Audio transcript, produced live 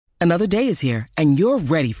Another day is here, and you're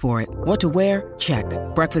ready for it. What to wear? Check.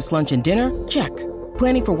 Breakfast, lunch, and dinner? Check.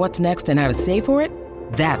 Planning for what's next and how to save for it?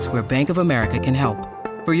 That's where Bank of America can help.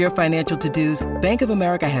 For your financial to-dos, Bank of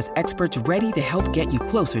America has experts ready to help get you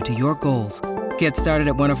closer to your goals. Get started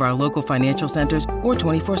at one of our local financial centers or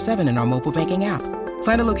 24/7 in our mobile banking app.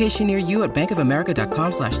 Find a location near you at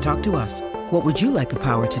bankofamerica.com/talktous. What would you like the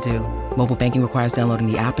power to do? Mobile banking requires downloading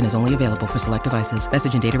the app and is only available for select devices.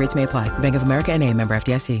 Message and data rates may apply. Bank of America N.A., member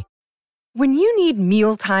FDIC. When you need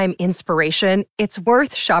mealtime inspiration, it's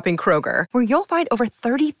worth shopping Kroger, where you'll find over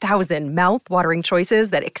 30,000 mouth-watering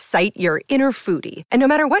choices that excite your inner foodie. And no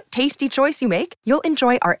matter what tasty choice you make, you'll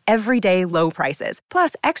enjoy our everyday low prices,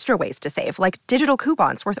 plus extra ways to save, like digital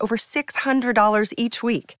coupons worth over $600 each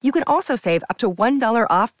week. You can also save up to $1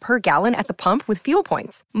 off per gallon at the pump with fuel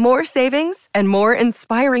points. More savings and more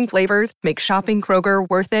inspiring flavors make shopping Kroger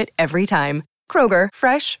worth it every time. Kroger,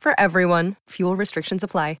 fresh for everyone. Fuel restrictions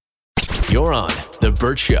apply. You're on The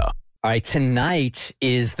Burt Show. All right, tonight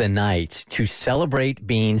is the night to celebrate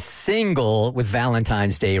being single with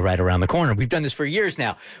Valentine's Day right around the corner. We've done this for years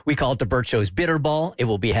now. We call it the Burt Show's Bitter Ball. It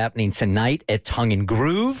will be happening tonight at Tongue and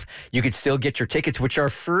Groove. You could still get your tickets, which are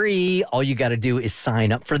free. All you got to do is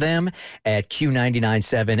sign up for them at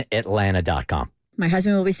Q997Atlanta.com. My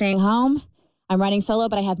husband will be staying home. I'm riding solo,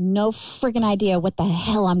 but I have no freaking idea what the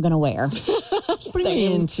hell I'm going to wear. Bring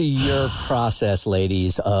me into your process,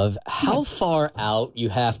 ladies, of how far out you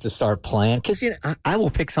have to start planning. Because I will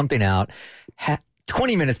pick something out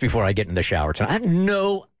 20 minutes before I get in the shower tonight. I have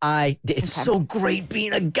no idea. It's so great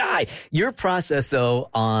being a guy. Your process, though,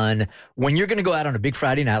 on when you're going to go out on a big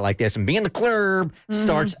Friday night like this and be in the club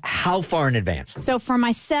starts how far in advance? So for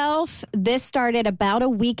myself, this started about a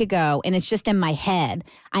week ago, and it's just in my head.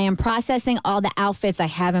 I am processing all the outfits I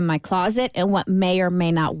have in my closet and what may or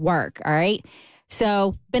may not work, all right?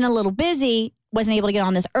 So been a little busy. Wasn't able to get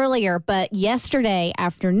on this earlier, but yesterday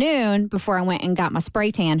afternoon, before I went and got my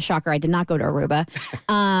spray tan, shocker, I did not go to Aruba,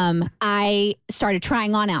 I started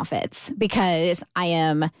trying on outfits because I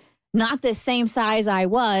am not the same size I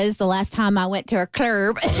was the last time I went to a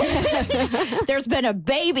club. There's been a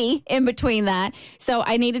baby in between that. So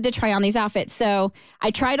I needed to try on these outfits. So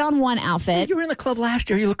I tried on one outfit. You were in the club last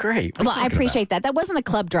year. You look great. Well, I appreciate that. That wasn't a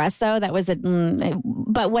club dress, though. That was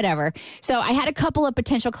but whatever. So I had a couple of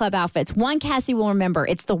potential club outfits. One Cassie will remember.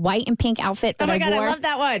 It's the white and pink outfit that I wore. Oh my God, I love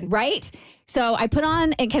that one. Right? So I put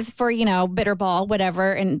on, because for, Bitter Ball,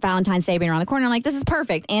 whatever, and Valentine's Day being around the corner, I'm like, this is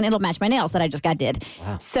perfect. And it'll match my nails that I just got did.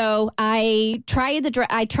 Wow. So I try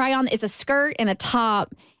on, it's a skirt and a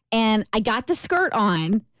top, and I got the skirt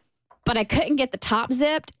on, but I couldn't get the top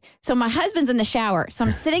zipped. So my husband's in the shower. So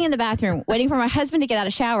I'm sitting in the bathroom waiting for my husband to get out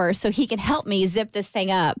of shower so he can help me zip this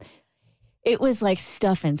thing up. It was like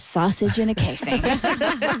stuffing sausage in a casing.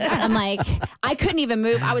 I'm like, I couldn't even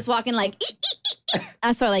move. I was walking like,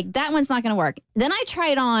 so like, that one's not going to work. Then I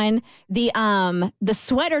tried on the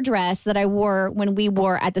sweater dress that I wore when we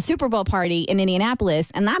wore at the Super Bowl party in Indianapolis.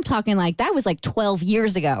 And I'm talking like, that was like 12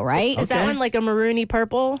 years ago, right? Is that one like a maroony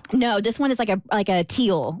purple? No, this one is like a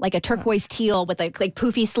teal, like a turquoise teal with like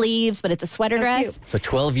poofy sleeves, but it's a sweater dress. Cute. So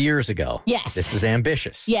 12 years ago. Yes. This is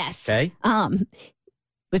ambitious. Yes. Okay.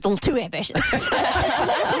 It was a little too ambitious.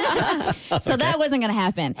 So that wasn't going to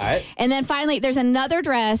happen. All right. And then finally, there's another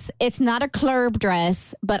dress. It's not a club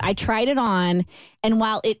dress, but I tried it on. And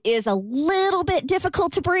while it is a little bit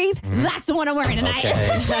difficult to breathe, that's the one I'm wearing tonight.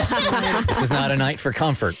 Okay. This is not a night for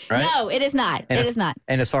comfort, right? No, it is not. It is not.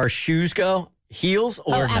 And as far as shoes go, heels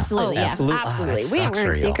or Oh, absolutely, no? yeah. Absolutely. Absolutely. Oh, We that ain't sucks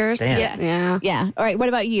wearing for y'all. sneakers. Damn. Yeah. All right. What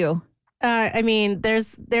about you? I mean,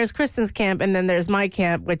 there's Kristen's camp, and then there's my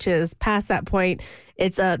camp, which is past that point.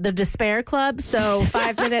 It's the Despair Club. So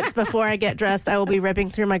 5 minutes before I get dressed, I will be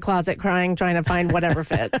ripping through my closet, crying, trying to find whatever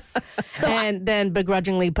fits. And then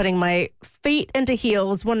begrudgingly putting my feet into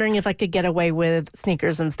heels, wondering if I could get away with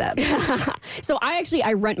sneakers instead. So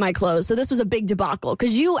I rent my clothes. So this was a big debacle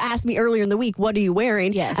because you asked me earlier in the week, what are you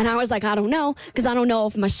wearing? Yes. And I was like, I don't know, because I don't know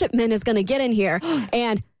if my shipment is going to get in here.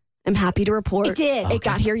 And I'm happy to report It did. It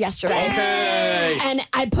got here yesterday. Okay. And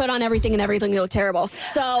I put on everything and everything looked terrible.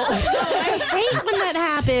 So I hate when that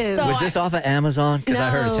happens. So Was this off of Amazon? Because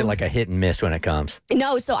I heard it's No. like a hit and miss when it comes.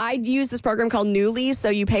 No, so I use this program called Newly. So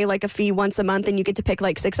you pay like a fee once a month and you get to pick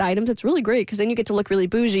like 6 items. It's really great because then you get to look really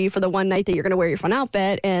bougie for the one night that you're going to wear your fun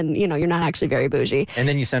outfit. And, you're not actually very bougie. And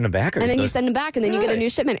then you send them back? Or And then you send them back and then you get a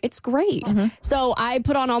new shipment. It's great. So I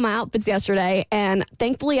put on all my outfits yesterday and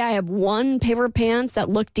thankfully I have one pair of pants that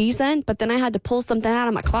look decent. decent, but then I had to pull something out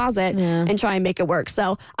of my closet and try and make it work.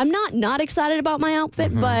 So I'm not excited about my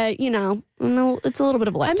outfit, but it's a little bit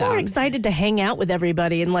of a letdown. I'm more excited to hang out with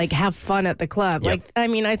everybody and like have fun at the club. Yep. Like, I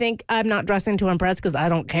mean, I think I'm not dressing to impress because I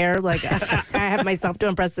don't care. Like, I have myself to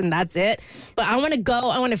impress and that's it. But I want to go,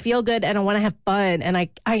 I want to feel good, and I want to have fun. And I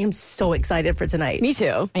am so excited for tonight. Me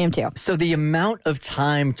too. I am too. So the amount of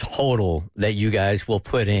time total that you guys will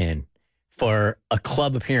put in for a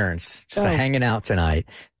club appearance, just hanging out tonight,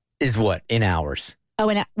 is what, in hours? Oh,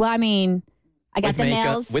 and I mean, I got With the makeup,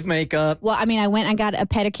 nails. with makeup. Well, I mean, I went and got a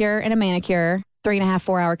pedicure and a manicure, 3.5,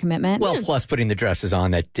 4 hour commitment. Well, plus putting the dresses on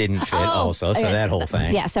that didn't fit also, so yes, that whole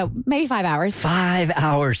thing. Yeah, so maybe 5 hours. 5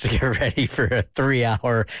 hours to get ready for a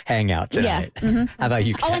 3-hour hangout tonight. Yeah. How about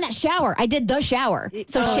you, Kat? Oh, and that shower. I did the shower.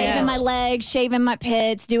 So Oh, shaving yeah. my legs, shaving my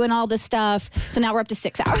pits, doing all this stuff. So now we're up to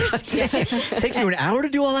 6 hours. Takes you an hour to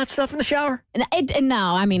do all that stuff in the shower? And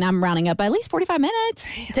no, I mean, I'm rounding up by at least 45 minutes.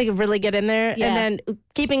 To really get in there. Yeah. And then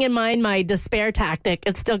keeping in mind my despair tactic,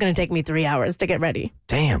 it's still going to take me 3 hours to get ready.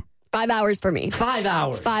 Damn. 5 hours for me. 5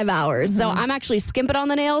 hours. 5 hours. So I'm actually skimping on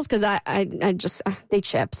the nails because I just, they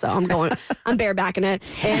chip. So I'm barebacking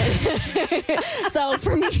it. And so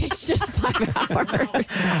for me, it's just 5 hours.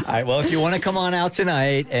 All right, well, if you want to come on out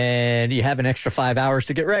tonight and you have an extra 5 hours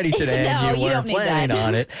to get ready today No, and you you weren't don't need planning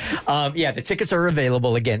that. on it, the tickets are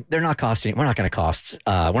available. Again, they're not costing, we're not going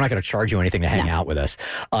to charge you anything to hang out with us.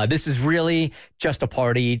 This is really just a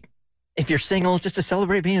party. If you're single, just to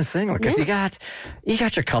celebrate being single, because you got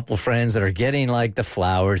your couple friends that are getting like the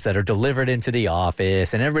flowers that are delivered into the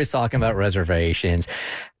office, and everybody's talking about reservations.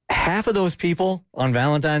 Half of those people on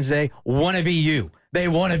Valentine's Day want to be you. They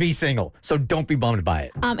want to be single, so don't be bummed by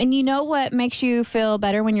it. And you know what makes you feel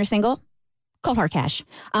better when you're single? Cold hard cash.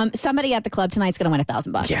 Somebody at the club tonight's going to win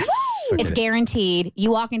 $1,000. Yes. It's guaranteed.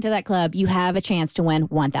 You walk into that club, you have a chance to win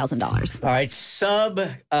 $1,000. All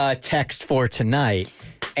right, text for tonight.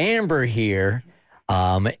 Amber here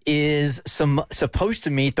is supposed to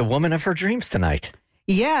meet the woman of her dreams tonight.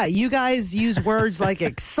 Yeah, you guys use words like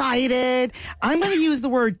excited. I'm going to use the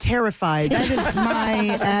word terrified. That is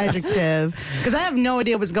my adjective because I have no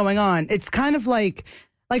idea what's going on. It's kind of like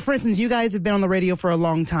for instance, you guys have been on the radio for a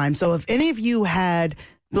long time. So if any of you had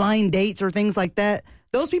blind dates or things like that,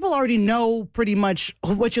 those people already know pretty much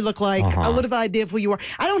what you look like, a little idea of who you are.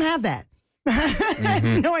 I don't have that. I have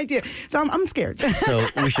no idea. So I'm scared. So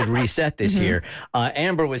we should reset this here.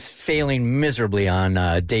 Amber was failing miserably on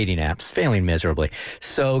dating apps, failing miserably.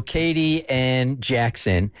 So Katie and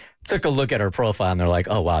Jackson took a look at her profile and they're like,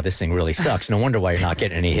 oh, wow, this thing really sucks. No wonder why you're not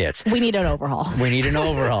getting any hits. We need an overhaul. We need an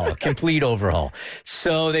overhaul, a complete overhaul.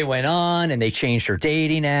 So they went on and they changed her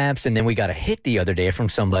dating apps. And then we got a hit the other day from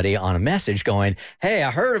somebody on a message going, hey,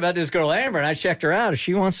 I heard about this girl Amber and I checked her out. If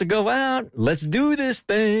she wants to go out, let's do this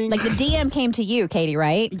thing. Like the DM came to you, Katie,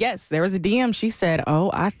 right? Yes, there was a DM. She said,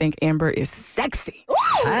 oh, I think Amber is sexy.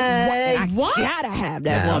 Hey, I gotta have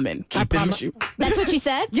that Now, woman. I keep in promise you. That's what she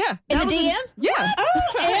said? Yeah. In the was DM? Yeah.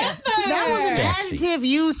 that was an Sexy. adjective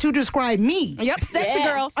used to describe me. Yep, sexy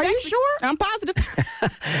girl. Are you Sexy. sure? I'm positive.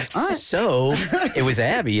 So it was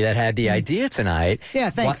Abby that had the idea tonight. Yeah,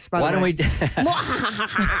 thanks, by Why the don't way.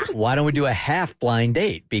 why don't we do a half blind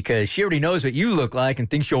date? Because she already knows what you look like and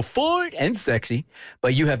thinks you're fine and sexy,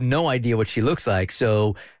 but you have no idea what she looks like.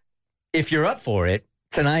 So if you're up for it,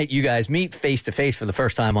 tonight you guys meet face to face for the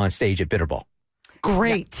first time on stage at Bitterball.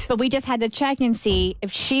 Great. But we just had to check and see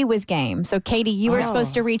if she was game. So, Katie, you were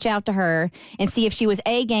supposed to reach out to her and see if she was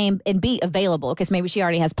A, game, and B, available, because maybe she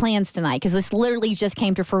already has plans tonight, because this literally just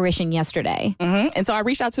came to fruition yesterday. And so I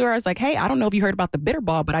reached out to her. I was like, hey, I don't know if you heard about the Bitter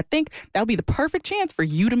Ball, but I think that would be the perfect chance for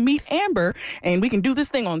you to meet Amber, and we can do this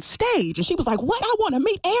thing on stage. And she was like, what? I want to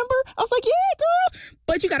meet Amber? I was like, yeah, girl,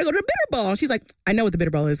 but you got to go to the Bitter Ball. And she's like, I know what the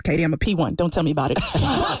Bitter Ball is, Katie. I'm a P1. Don't tell me about it.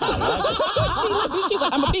 She's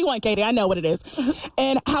like, I'm a P1, Katie. I know what it is.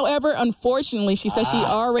 And however, unfortunately, she says she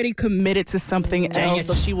already committed to something else,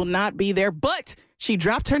 so she will not be there. But she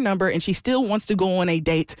dropped her number and she still wants to go on a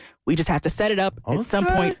date. We just have to set it up at some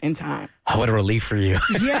point in time. Oh, what a relief for you.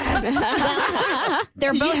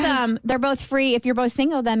 They're both free. If you're both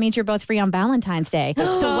single, that means you're both free on Valentine's Day.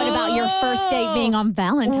 So what about your first date being on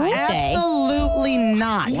Valentine's Day? Absolutely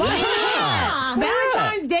not.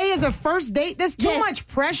 Valentine's Day is a first date. There's too much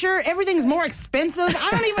pressure. Everything's more expensive.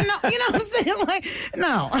 I don't even know. You know what I'm saying? Like,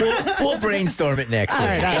 no. We'll brainstorm it next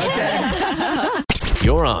week.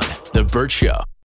 You're on The Burt Show.